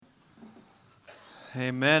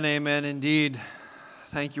Amen, amen indeed.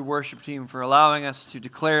 Thank you, worship team, for allowing us to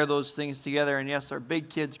declare those things together. And yes, our big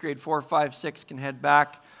kids, grade 4, 5, 6, can head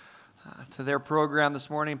back to their program this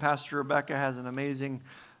morning. Pastor Rebecca has an amazing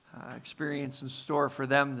experience in store for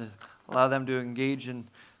them to allow them to engage in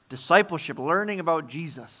discipleship, learning about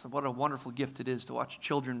Jesus. What a wonderful gift it is to watch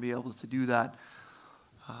children be able to do that.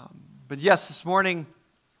 But yes, this morning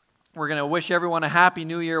we're going to wish everyone a happy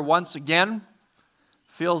new year once again.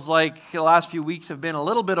 Feels like the last few weeks have been a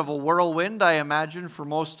little bit of a whirlwind, I imagine, for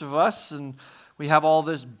most of us. And we have all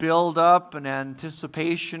this build-up and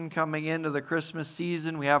anticipation coming into the Christmas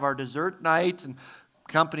season. We have our dessert night and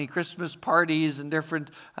company Christmas parties and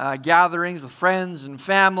different gatherings with friends and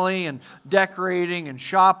family and decorating and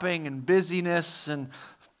shopping and busyness and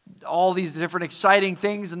all these different exciting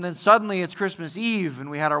things. And then suddenly it's Christmas Eve,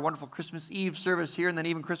 and we had our wonderful Christmas Eve service here, and then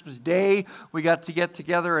even Christmas Day we got to get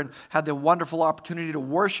together and had the wonderful opportunity to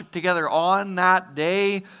worship together on that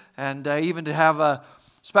day, and even to have a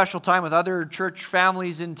special time with other church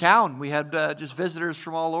families in town. We had just visitors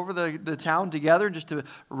from all over the town together just to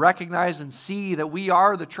recognize and see that we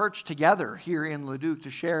are the church together here in Leduc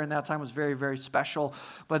to share, and that time was very, very special.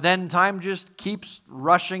 But then time just keeps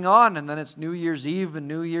rushing on, and then it's New Year's Eve and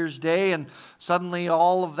New Year's Day, and suddenly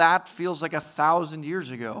all of that feels like 1,000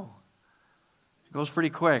 years ago. It goes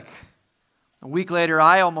pretty quick. A week later,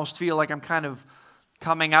 I almost feel like I'm kind of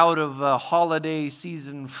coming out of a holiday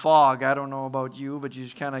season fog. I don't know about you, but you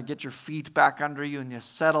just kind of get your feet back under you and you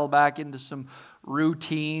settle back into some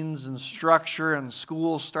routines and structure, and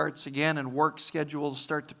school starts again and work schedules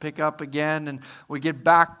start to pick up again, and we get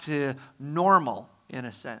back to normal in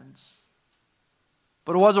a sense.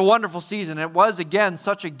 But it was a wonderful season. It was, again,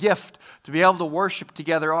 such a gift to be able to worship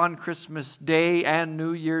together on Christmas Day and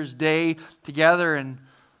New Year's Day together. And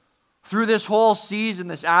through this whole season,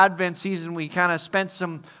 this Advent season, we kind of spent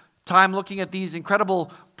some time looking at these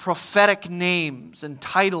incredible prophetic names and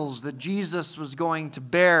titles that Jesus was going to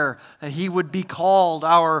bear, that he would be called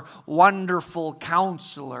our wonderful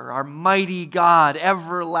counselor, our mighty God,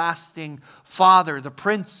 everlasting Father, the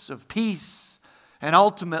Prince of Peace, and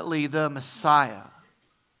ultimately the Messiah.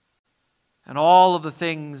 And all of the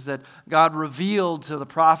things that God revealed to the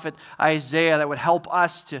prophet Isaiah that would help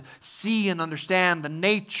us to see and understand the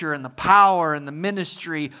nature and the power and the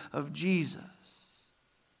ministry of Jesus.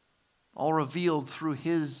 All revealed through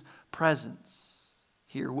his presence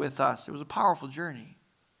here with us. It was a powerful journey.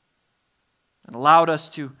 And allowed us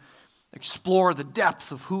to explore the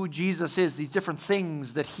depth of who Jesus is, these different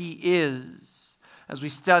things that he is, as we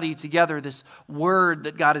study together this word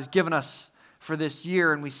that God has given us for this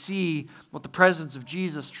year, and we see what the presence of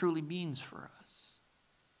Jesus truly means for us.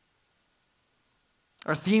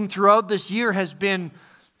 Our theme throughout this year has been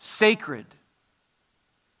sacred.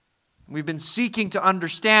 We've been seeking to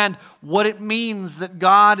understand what it means that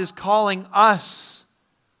God is calling us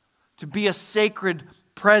to be a sacred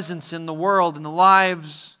presence in the world, in the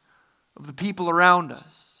lives of the people around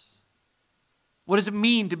us. What does it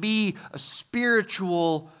mean to be a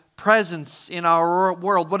spiritual presence in our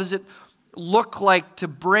world? What does it look like to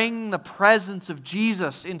bring the presence of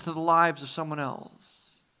Jesus into the lives of someone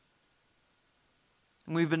else?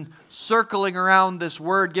 And we've been circling around this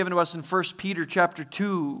word given to us in 1 Peter chapter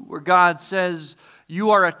 2, where God says,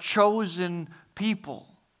 you are a chosen people,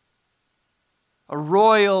 a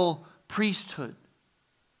royal priesthood,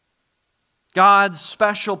 God's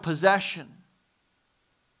special possession,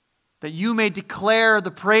 that you may declare the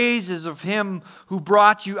praises of him who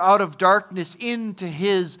brought you out of darkness into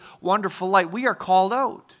his wonderful light. We are called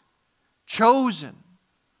out, chosen,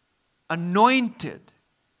 anointed,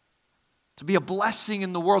 to be a blessing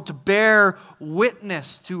in the world, to bear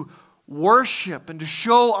witness, to worship, and to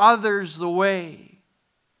show others the way,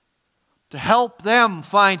 to help them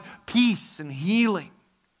find peace and healing,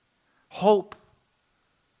 hope,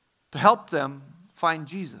 to help them find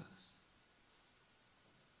Jesus.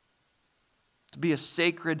 To be a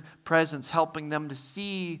sacred presence, helping them to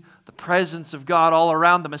see the presence of God all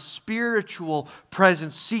around them, a spiritual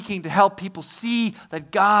presence, seeking to help people see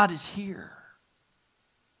that God is here.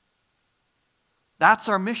 That's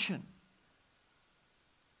our mission.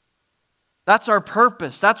 That's our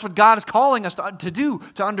purpose. That's what God is calling us to do,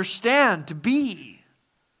 to understand, to be.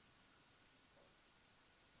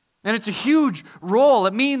 And it's a huge role.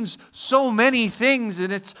 It means so many things,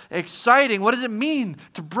 and it's exciting. What does it mean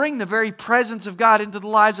to bring the very presence of God into the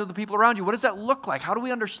lives of the people around you? What does that look like? How do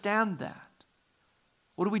we understand that?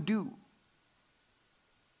 What do we do?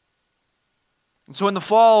 And so in the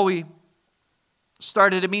fall, we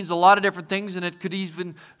started, it means a lot of different things, and it could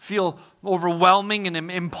even feel overwhelming and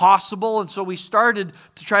impossible. And so we started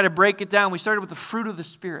to try to break it down. We started with the fruit of the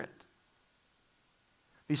Spirit.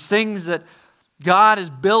 These things that God is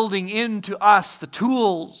building into us, the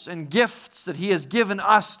tools and gifts that He has given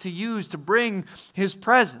us to use to bring His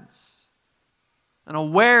presence, an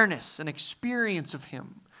awareness, an experience of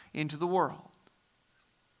Him into the world.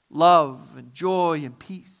 Love and joy and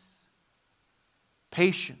peace,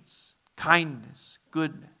 patience, kindness,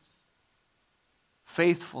 goodness,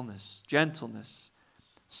 faithfulness, gentleness,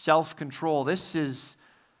 self-control. This is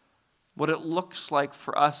what it looks like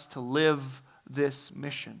for us to live this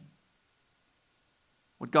mission.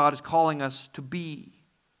 What God is calling us to be.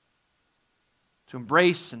 To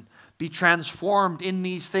embrace and be transformed in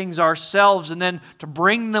these things ourselves, and then to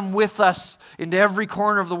bring them with us into every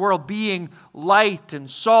corner of the world, being light and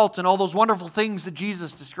salt and all those wonderful things that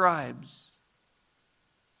Jesus describes.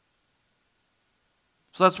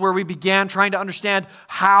 So that's where we began trying to understand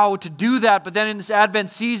how to do that. But then in this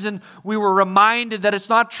Advent season, we were reminded that it's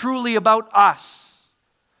not truly about us.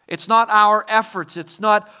 It's not our efforts. It's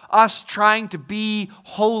not us trying to be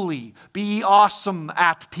holy, be awesome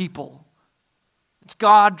at people. It's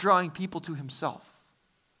God drawing people to Himself.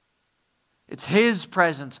 It's His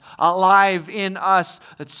presence alive in us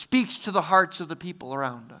that speaks to the hearts of the people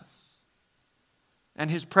around us.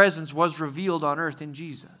 And His presence was revealed on earth in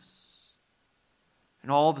Jesus. And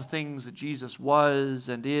all the things that Jesus was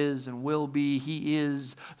and is and will be, He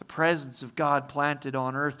is the presence of God planted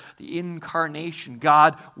on earth, the incarnation,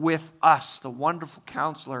 God with us, the wonderful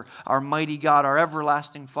Counselor, our mighty God, our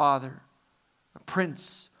everlasting Father, the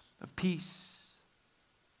Prince of Peace.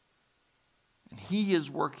 And He is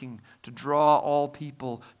working to draw all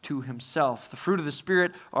people to Himself. The fruit of the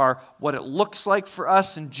Spirit are what it looks like for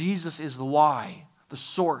us, and Jesus is the why, the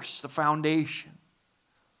source, the foundation.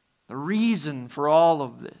 The reason for all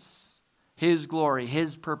of this, His glory,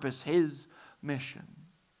 His purpose, His mission.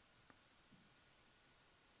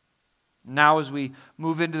 Now as we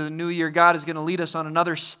move into the new year, God is going to lead us on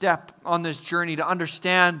another step on this journey to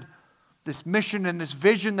understand this mission and this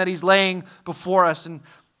vision that He's laying before us. And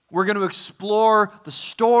we're going to explore the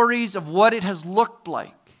stories of what it has looked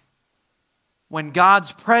like when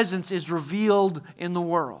God's presence is revealed in the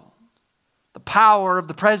world. The power of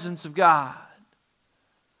the presence of God.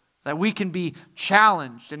 That we can be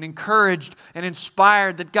challenged and encouraged and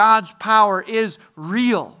inspired that God's power is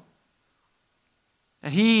real.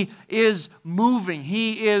 And He is moving.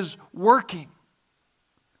 He is working.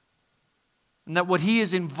 And that what He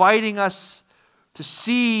is inviting us to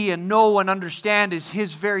see and know and understand is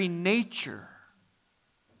His very nature.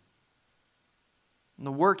 And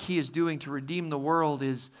the work He is doing to redeem the world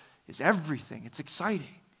is everything. It's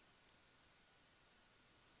exciting.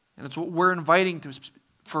 And it's what we're inviting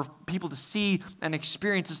for people to see and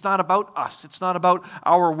experience. It's not about us. It's not about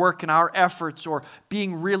our work and our efforts or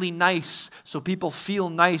being really nice so people feel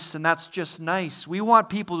nice and that's just nice. We want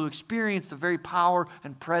people to experience the very power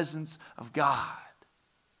and presence of God.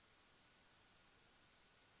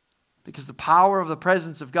 Because the power of the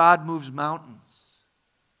presence of God moves mountains.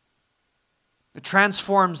 It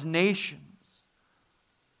transforms nations.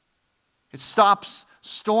 It stops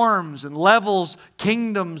storms and levels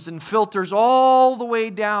kingdoms and filters all the way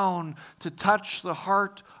down to touch the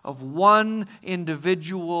heart of one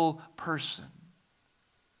individual person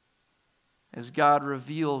as God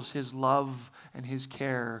reveals His love and His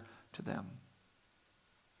care to them.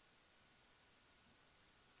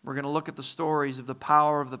 We're going to look at the stories of the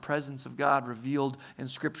power of the presence of God revealed in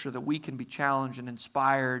Scripture, that we can be challenged and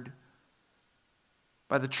inspired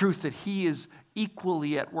by the truth that He is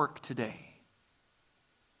equally at work today.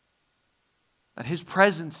 That His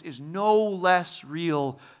presence is no less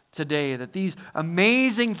real today. That these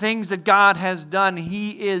amazing things that God has done,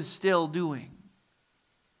 He is still doing.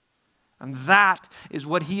 And that is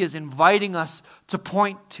what He is inviting us to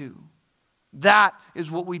point to. That is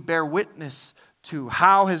what we bear witness to.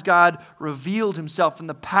 How has God revealed Himself in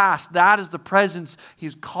the past? That is the presence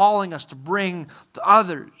He's calling us to bring to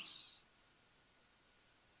others.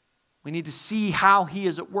 We need to see how He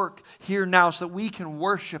is at work here now so that we can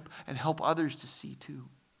worship and help others to see too.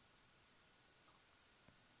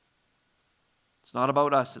 It's not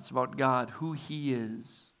about us, it's about God, who He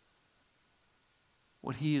is,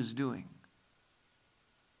 what He is doing.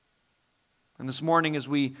 And this morning, as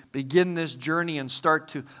we begin this journey and start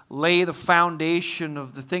to lay the foundation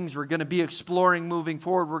of the things we're going to be exploring moving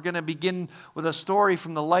forward, we're going to begin with a story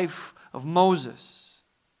from the life of Moses.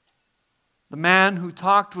 The man who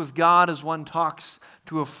talked with God as one talks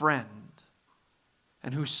to a friend,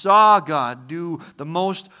 and who saw God do the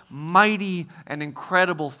most mighty and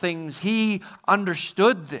incredible things. He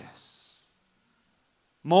understood this.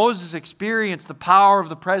 Moses experienced the power of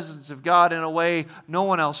the presence of God in a way no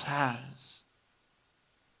one else has.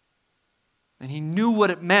 And he knew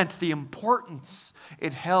what it meant, the importance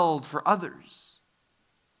it held for others.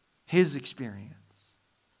 His experience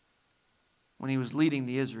when he was leading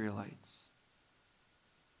the Israelites.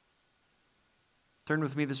 Turn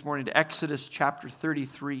with me this morning to Exodus chapter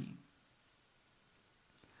 33.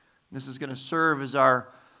 This is going to serve as our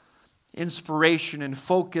inspiration and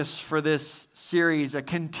focus for this series, a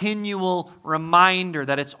continual reminder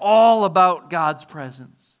that it's all about God's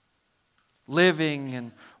presence, living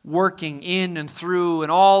and working in and through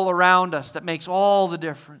and all around us that makes all the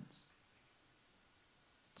difference.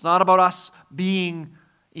 It's not about us being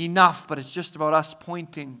enough, but it's just about us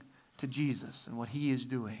pointing to Jesus and what He is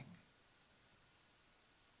doing.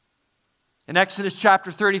 In Exodus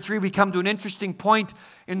chapter 33, we come to an interesting point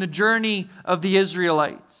in the journey of the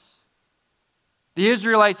Israelites. The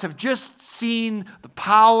Israelites have just seen the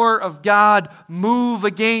power of God move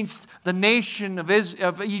against the nation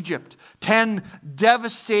of Egypt. 10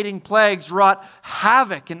 devastating plagues wrought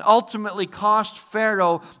havoc and ultimately cost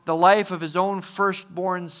Pharaoh the life of his own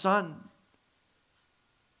firstborn son,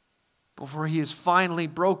 before he is finally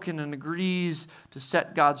broken and agrees to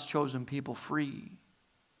set God's chosen people free.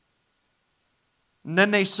 And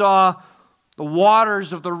then they saw the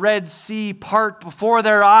waters of the Red Sea part before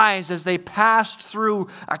their eyes as they passed through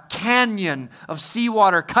a canyon of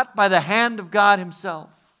seawater cut by the hand of God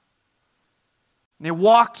Himself. And they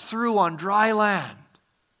walked through on dry land.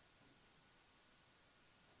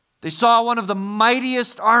 They saw one of the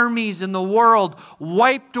mightiest armies in the world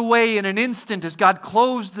wiped away in an instant as God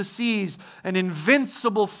closed the seas. An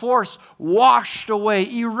invincible force washed away,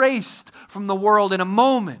 erased from the world in a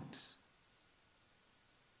moment.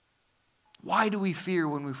 Why do we fear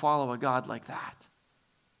when we follow a God like that?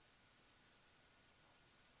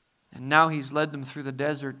 And now He's led them through the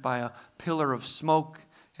desert by a pillar of smoke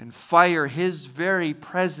and fire, His very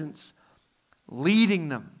presence leading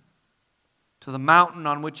them to the mountain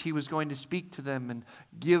on which He was going to speak to them and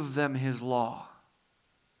give them His law.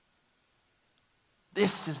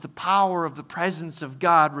 This is the power of the presence of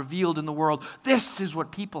God revealed in the world. This is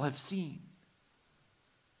what people have seen.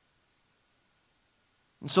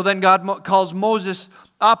 And so then God calls Moses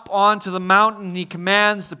up onto the mountain and He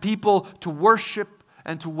commands the people to worship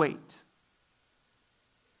and to wait.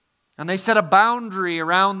 And they set a boundary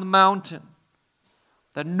around the mountain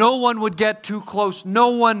that no one would get too close. No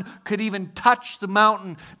one could even touch the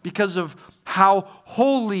mountain because of how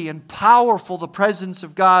holy and powerful the presence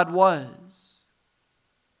of God was.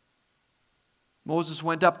 Moses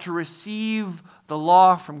went up to receive the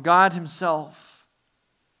law from God Himself.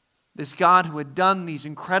 This God who had done these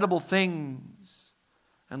incredible things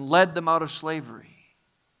and led them out of slavery.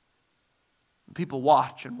 The people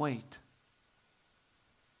watch and wait.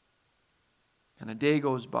 And a day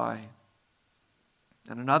goes by,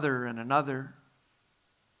 and another, and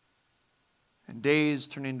days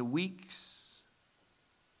turn into weeks,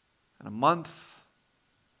 and a month.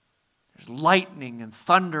 There's lightning and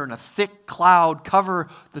thunder and a thick cloud cover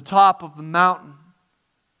the top of the mountain.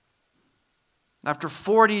 After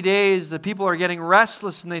 40 days, the people are getting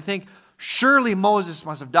restless and they think, surely Moses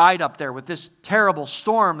must have died up there with this terrible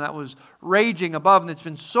storm that was raging above, and it's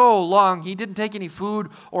been so long. He didn't take any food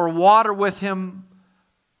or water with him.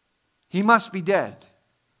 He must be dead.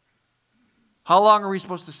 How long are we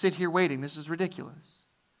supposed to sit here waiting? This is ridiculous.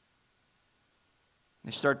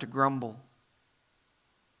 They start to grumble.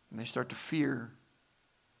 And they start to fear.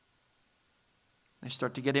 They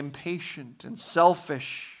start to get impatient and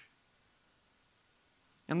selfish.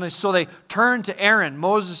 And so they turn to Aaron,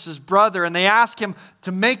 Moses' brother, and they ask him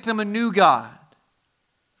to make them a new god.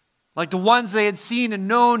 Like the ones they had seen and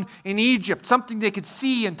known in Egypt, something they could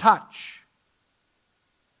see and touch.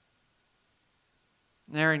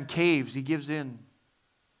 And Aaron caves, he gives in.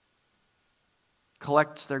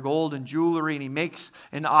 Collects their gold and jewelry, and he makes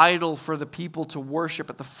an idol for the people to worship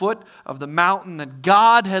at the foot of the mountain that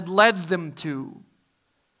God had led them to.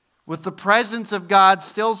 With the presence of God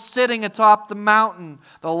still sitting atop the mountain,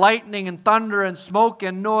 the lightning and thunder and smoke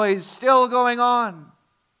and noise still going on.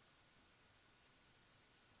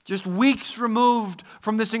 Just weeks removed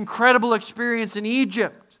from this incredible experience in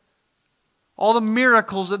Egypt. All the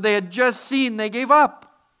miracles that they had just seen, they gave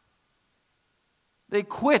up. They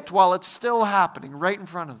quit while it's still happening right in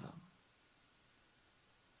front of them.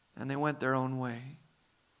 And they went their own way.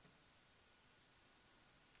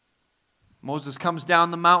 Moses comes down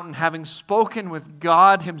the mountain having spoken with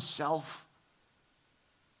God Himself.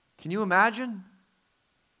 Can you imagine?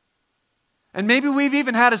 And maybe we've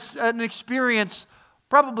even had an experience,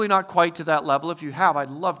 probably not quite to that level. If you have, I'd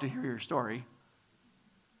love to hear your story.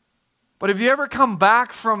 But have you ever come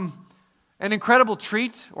back from an incredible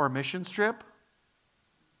treat or a missions trip?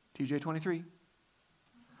 QJ23.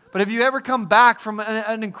 But have you ever come back from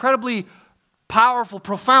an incredibly powerful,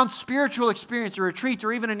 profound spiritual experience, a retreat,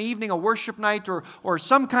 or even an evening, a worship night, or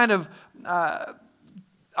some kind of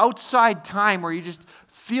outside time where you just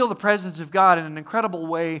feel the presence of God in an incredible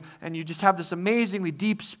way, and you just have this amazingly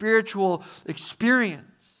deep spiritual experience?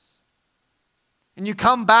 And you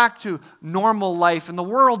come back to normal life, and the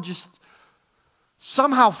world just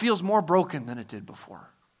somehow feels more broken than it did before.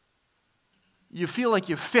 You feel like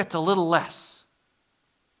you fit a little less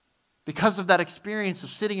because of that experience of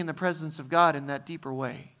sitting in the presence of God in that deeper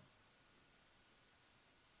way.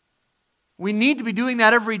 We need to be doing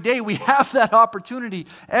that every day. We have that opportunity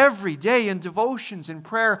every day in devotions, in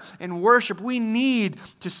prayer, in worship. We need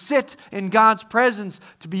to sit in God's presence,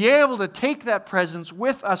 to be able to take that presence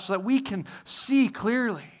with us so that we can see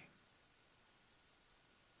clearly.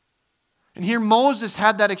 And here Moses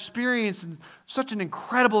had that experience in such an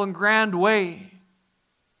incredible and grand way.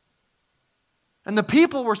 And the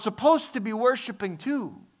people were supposed to be worshiping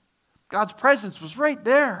too. God's presence was right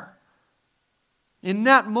there. In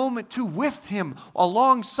that moment too, with him,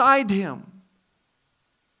 alongside him.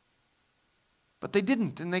 But they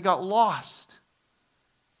didn't, and they got lost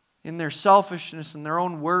in their selfishness and their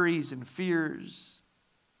own worries and fears.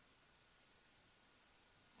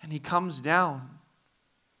 And he comes down.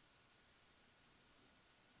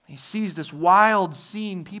 He sees this wild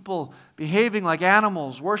scene, people behaving like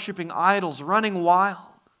animals, worshiping idols, running wild.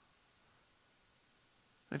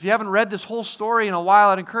 If you haven't read this whole story in a while,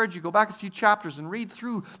 I'd encourage you to go back a few chapters and read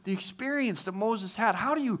through the experience that Moses had.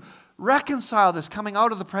 How do you reconcile this coming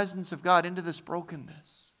out of the presence of God into this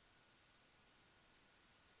brokenness?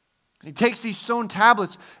 And he takes these stone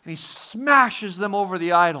tablets and he smashes them over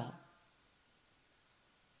the idol.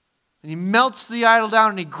 And he melts the idol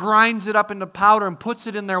down and he grinds it up into powder and puts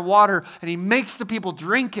it in their water and he makes the people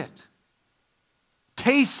drink it.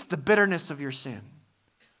 Taste the bitterness of your sin.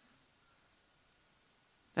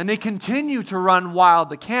 And they continue to run wild.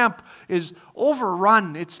 The camp is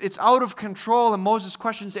overrun. It's out of control. And Moses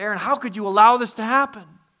questions Aaron, how could you allow this to happen?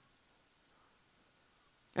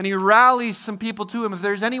 And he rallies some people to him. If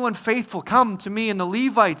there's anyone faithful, come to me. And the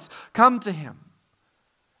Levites come to him.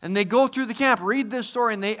 And they go through the camp, read this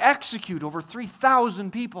story, and they execute over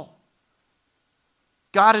 3,000 people.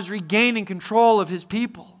 God is regaining control of his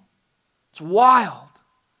people. It's wild.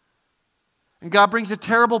 And God brings a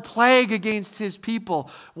terrible plague against his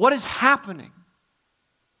people. What is happening?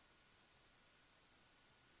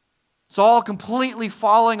 It's all completely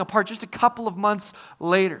falling apart just a couple of months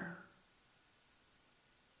later.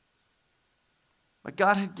 But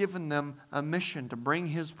God had given them a mission to bring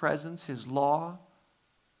his presence, his law,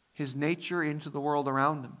 his nature into the world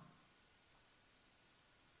around them.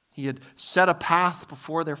 He had set a path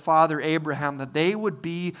before their father Abraham that they would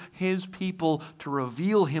be his people to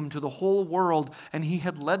reveal him to the whole world. And he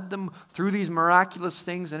had led them through these miraculous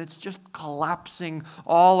things, and it's just collapsing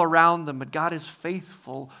all around them. But God is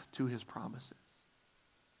faithful to his promises,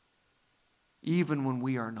 even when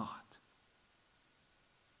we are not.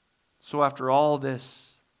 So after all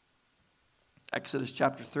this, Exodus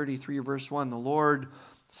chapter 33, verse 1, the Lord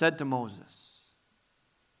said to Moses,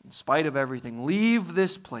 in spite of everything, leave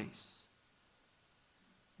this place,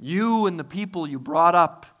 you and the people you brought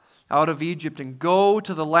up out of Egypt, and go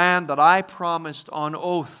to the land that I promised on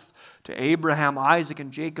oath to Abraham, Isaac,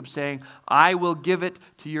 and Jacob, saying, I will give it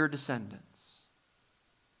to your descendants.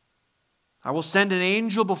 I will send an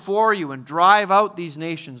angel before you and drive out these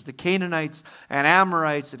nations, the Canaanites and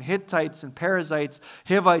Amorites and Hittites and Perizzites,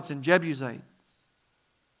 Hivites and Jebusites.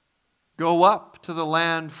 Go up to the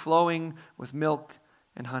land flowing with milk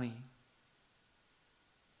and honey.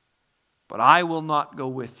 But I will not go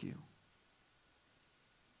with you,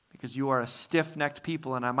 because you are a stiff-necked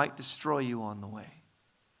people, and I might destroy you on the way.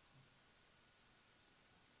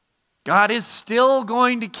 God is still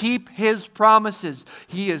going to keep his promises.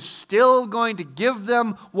 He is still going to give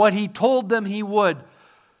them what he told them he would.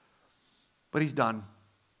 But he's done.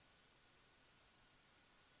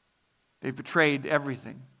 They've betrayed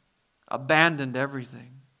everything, abandoned everything.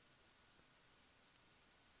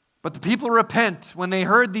 But the people repent. When they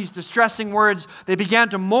heard these distressing words, they began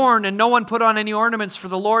to mourn, and no one put on any ornaments, for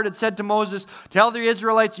the Lord had said to Moses, tell the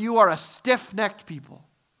Israelites, you are a stiff-necked people.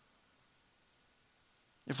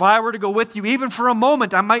 If I were to go with you, even for a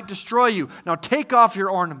moment, I might destroy you. Now take off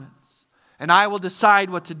your ornaments, and I will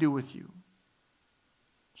decide what to do with you.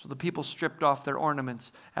 So the people stripped off their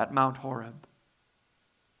ornaments at Mount Horeb.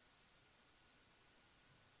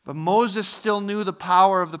 But Moses still knew the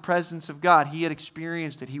power of the presence of God. He had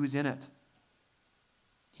experienced it. He was in it.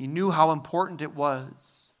 He knew how important it was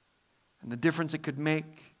and the difference it could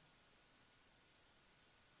make.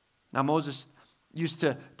 Now Moses used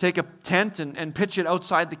to take a tent and pitch it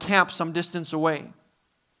outside the camp some distance away,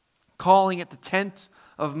 calling it the tent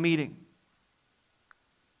of meeting.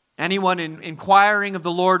 Anyone inquiring of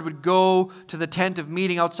the Lord would go to the tent of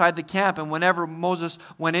meeting outside the camp, and whenever Moses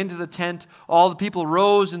went into the tent, all the people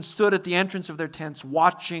rose and stood at the entrance of their tents,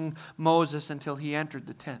 watching Moses until he entered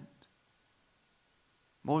the tent.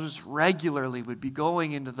 Moses regularly would be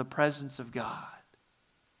going into the presence of God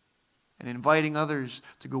and inviting others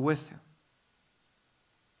to go with him.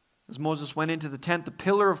 As Moses went into the tent, the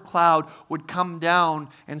pillar of cloud would come down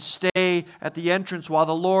and stay at the entrance while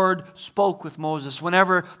the Lord spoke with Moses.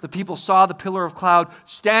 Whenever the people saw the pillar of cloud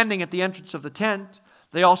standing at the entrance of the tent,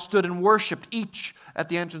 they all stood and worshiped, each at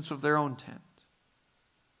the entrance of their own tent.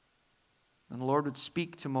 And the Lord would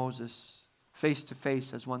speak to Moses face to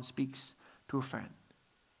face as one speaks to a friend.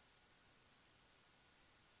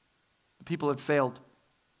 The people had failed.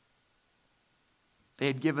 They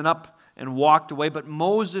had given up and walked away, but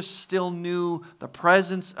Moses still knew the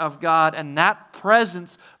presence of God, and that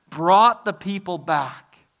presence brought the people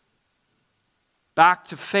back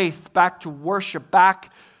to faith, back to worship,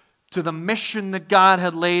 back to the mission that God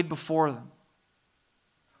had laid before them.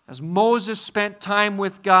 As Moses spent time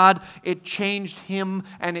with God, it changed him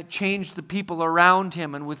and it changed the people around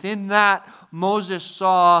him, and within that, Moses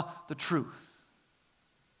saw the truth.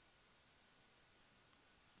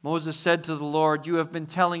 Moses said to the Lord, "You have been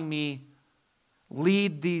telling me,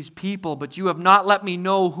 lead these people, but you have not let me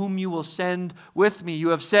know whom you will send with me. You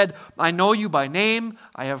have said, I know you by name.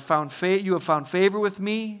 You have found favor with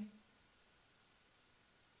me.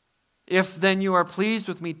 If then you are pleased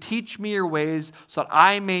with me, teach me your ways so that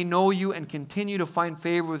I may know you and continue to find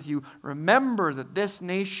favor with you. Remember that this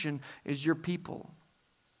nation is your people."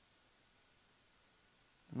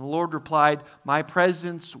 And the Lord replied, "My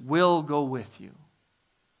presence will go with you,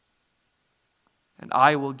 and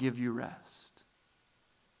I will give you rest."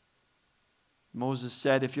 Moses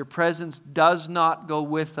said, "If your presence does not go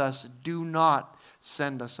with us, do not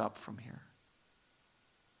send us up from here.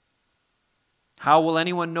 How will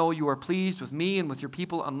anyone know you are pleased with me and with your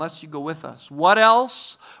people unless you go with us? What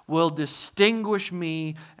else will distinguish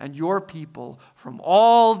me and your people from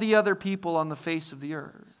all the other people on the face of the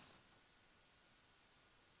earth?"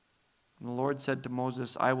 And the Lord said to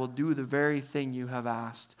Moses, "I will do the very thing you have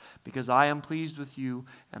asked, because I am pleased with you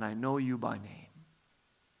and I know you by name."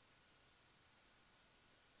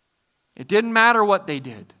 It didn't matter what they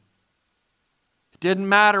did. It didn't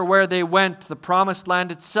matter where they went. The promised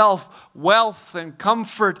land itself, wealth and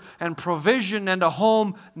comfort and provision and a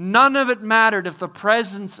home, none of it mattered if the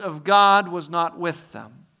presence of God was not with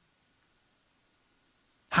them.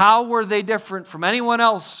 How were they different from anyone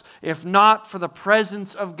else if not for the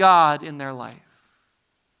presence of God in their life?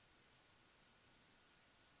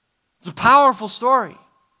 It's a powerful story.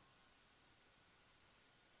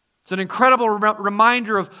 It's an incredible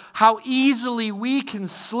reminder of how easily we can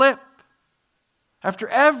slip. After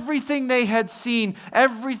everything they had seen,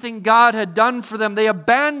 everything God had done for them, they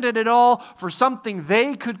abandoned it all for something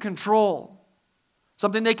they could control,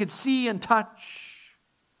 something they could see and touch.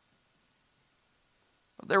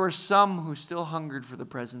 But there were some who still hungered for the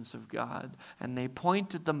presence of God, and they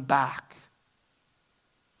pointed them back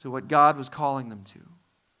to what God was calling them to.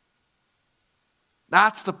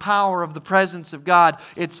 That's the power of the presence of God.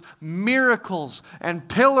 It's miracles and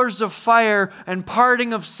pillars of fire and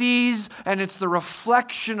parting of seas, and it's the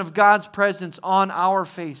reflection of God's presence on our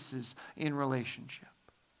faces in relationship.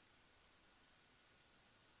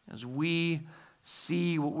 As we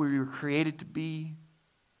see what we were created to be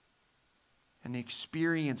and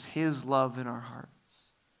experience His love in our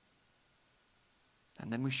hearts. And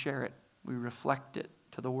then we share it. We reflect it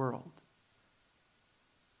to the world.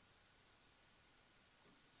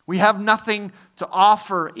 We have nothing to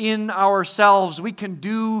offer in ourselves. We can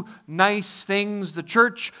do nice things. The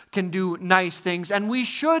church can do nice things. And we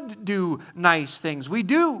should do nice things. We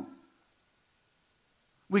do.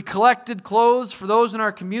 We collected clothes for those in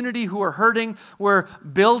our community who are hurting. We're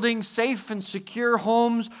building safe and secure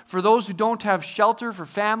homes for those who don't have shelter, for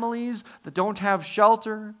families that don't have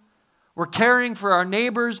shelter. We're caring for our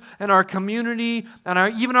neighbors and our community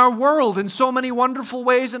and even our world in so many wonderful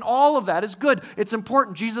ways, and all of that is good. It's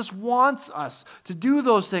important. Jesus wants us to do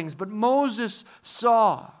those things. But Moses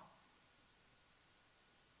saw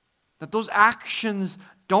that those actions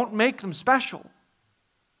don't make them special.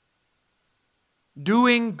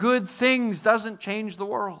 Doing good things doesn't change the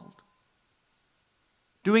world.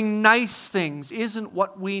 Doing nice things isn't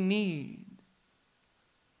what we need.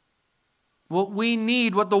 What we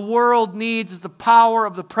need, what the world needs, is the power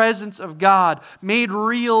of the presence of God, made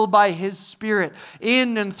real by His Spirit,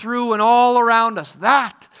 in and through and all around us.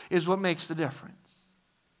 That is what makes the difference.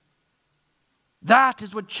 That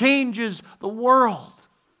is what changes the world.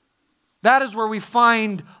 That is where we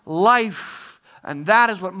find life, and that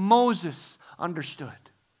is what Moses understood.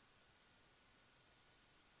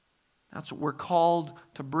 That's what we're called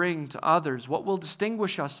to bring to others. What will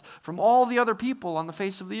distinguish us from all the other people on the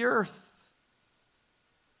face of the earth?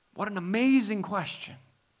 What an amazing question.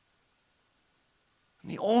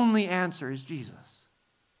 And the only answer is Jesus.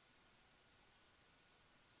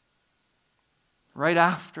 Right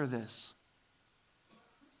after this,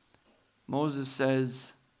 Moses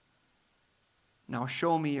says, "Now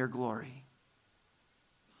show me your glory."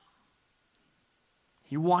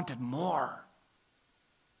 He wanted more.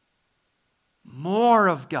 More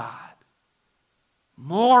of God.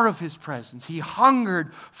 More of His presence. He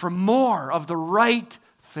hungered for more of the right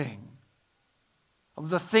thing. Of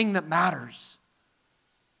the thing that matters.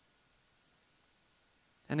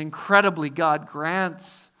 And incredibly, God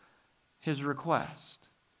grants his request.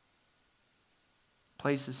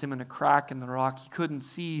 Places him in a crack in the rock. He couldn't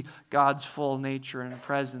see God's full nature and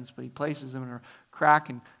presence, but He places him in a crack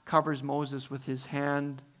and covers Moses with His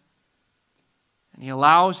hand. And He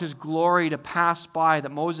allows His glory to pass by,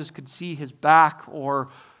 that Moses could see His back or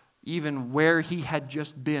even where he had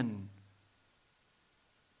just been.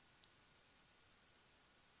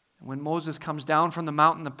 And when Moses comes down from the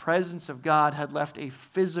mountain, the presence of God had left a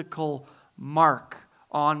physical mark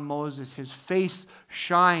on Moses. His face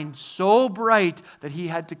shined so bright that he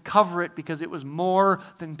had to cover it because it was more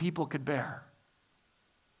than people could bear.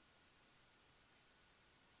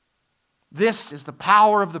 This is the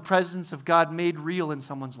power of the presence of God made real in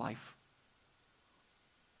someone's life.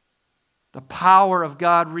 The power of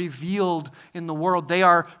God revealed in the world. They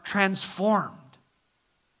are transformed.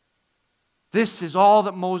 This is all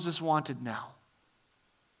that Moses wanted now.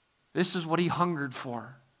 This is what he hungered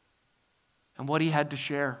for and what he had to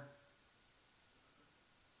share.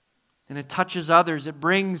 And it touches others. It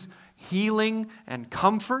brings healing and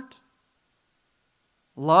comfort,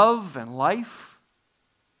 love and life.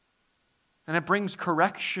 And it brings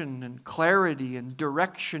correction and clarity and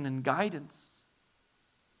direction and guidance.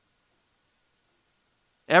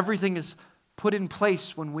 Everything is put in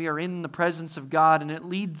place when we are in the presence of God, and it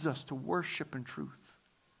leads us to worship and truth.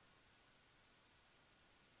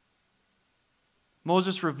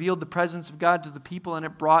 Moses revealed the presence of God to the people, and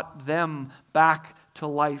it brought them back to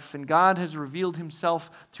life. And God has revealed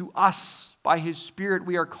Himself to us by His Spirit.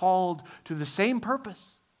 We are called to the same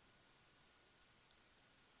purpose.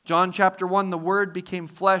 John chapter 1, the Word became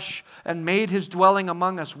flesh and made His dwelling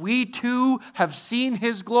among us. We too have seen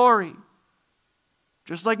His glory.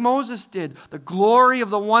 Just like Moses did, the glory of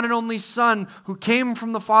the one and only Son who came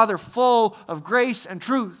from the Father, full of grace and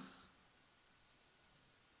truth.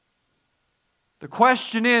 The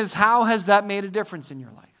question is, how has that made a difference in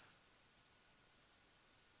your life?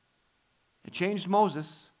 It changed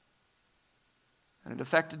Moses, and it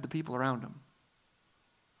affected the people around him.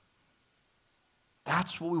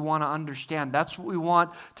 That's what we want to understand. That's what we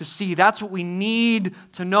want to see. That's what we need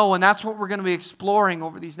to know, and that's what we're going to be exploring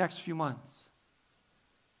over these next few months.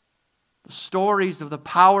 The stories of the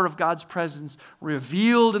power of God's presence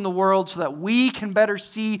revealed in the world so that we can better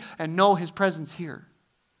see and know His presence here.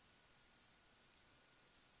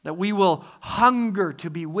 That we will hunger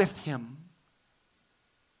to be with Him.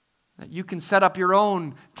 That you can set up your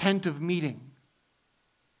own tent of meeting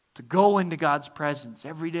to go into God's presence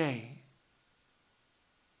every day.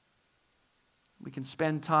 We can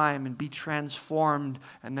spend time and be transformed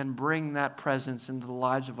and then bring that presence into the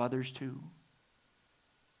lives of others too.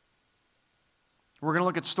 We're going to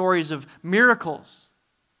look at stories of miracles,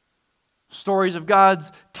 stories of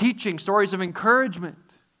God's teaching, stories of encouragement,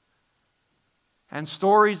 and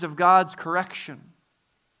stories of God's correction.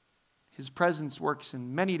 His presence works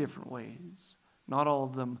in many different ways. Not all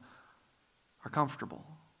of them are comfortable.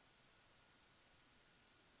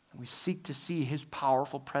 And we seek to see His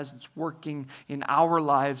powerful presence working in our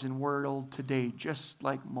lives and world today, just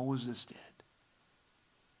like Moses did.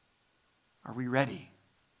 Are we ready?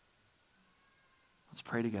 Let's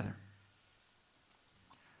pray together.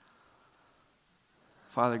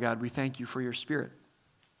 Father God, we thank You for Your Spirit.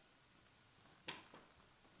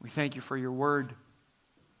 We thank You for Your Word.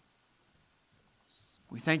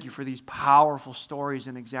 We thank You for these powerful stories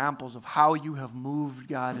and examples of how You have moved,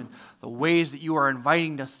 God, and the ways that You are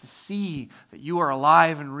inviting us to see that You are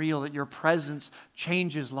alive and real, that Your presence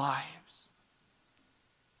changes lives.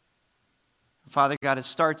 Father God, it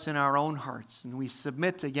starts in our own hearts, and we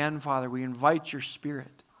submit again, Father. We invite Your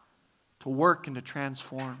Spirit to work and to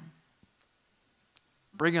transform.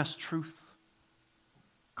 Bring us truth.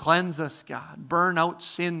 Cleanse us, God. Burn out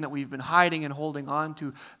sin that we've been hiding and holding on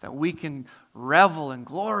to, that we can revel and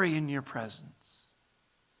glory in your presence.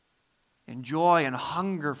 Enjoy and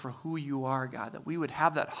hunger for who you are, God. That we would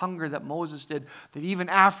have that hunger that Moses did, that even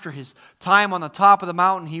after his time on the top of the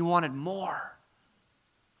mountain, he wanted more.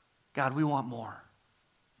 God, we want more.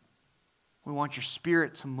 We want your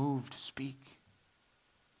Spirit to move, to speak.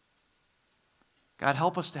 God,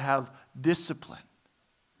 help us to have discipline,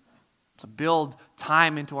 to build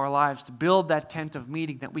time into our lives, to build that tent of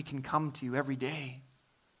meeting that we can come to you every day.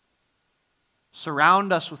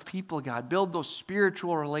 Surround us with people, God. Build those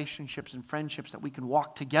spiritual relationships and friendships that we can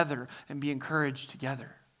walk together and be encouraged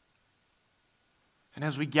together. And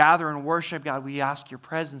as we gather and worship, God, we ask your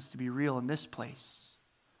presence to be real in this place.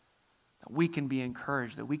 That we can be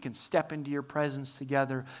encouraged, that we can step into your presence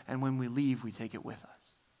together, and when we leave, we take it with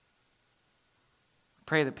us.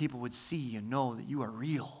 Pray that people would see and know that you are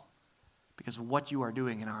real because of what you are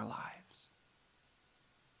doing in our lives.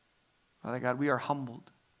 Father God, we are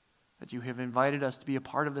humbled that you have invited us to be a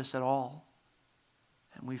part of this at all.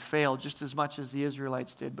 And we failed just as much as the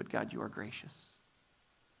Israelites did, but God, you are gracious.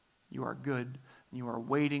 You are good, and you are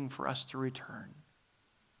waiting for us to return.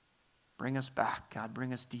 Bring us back, God.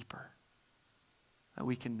 Bring us deeper, that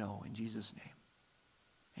we can know. In Jesus'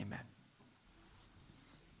 name, amen.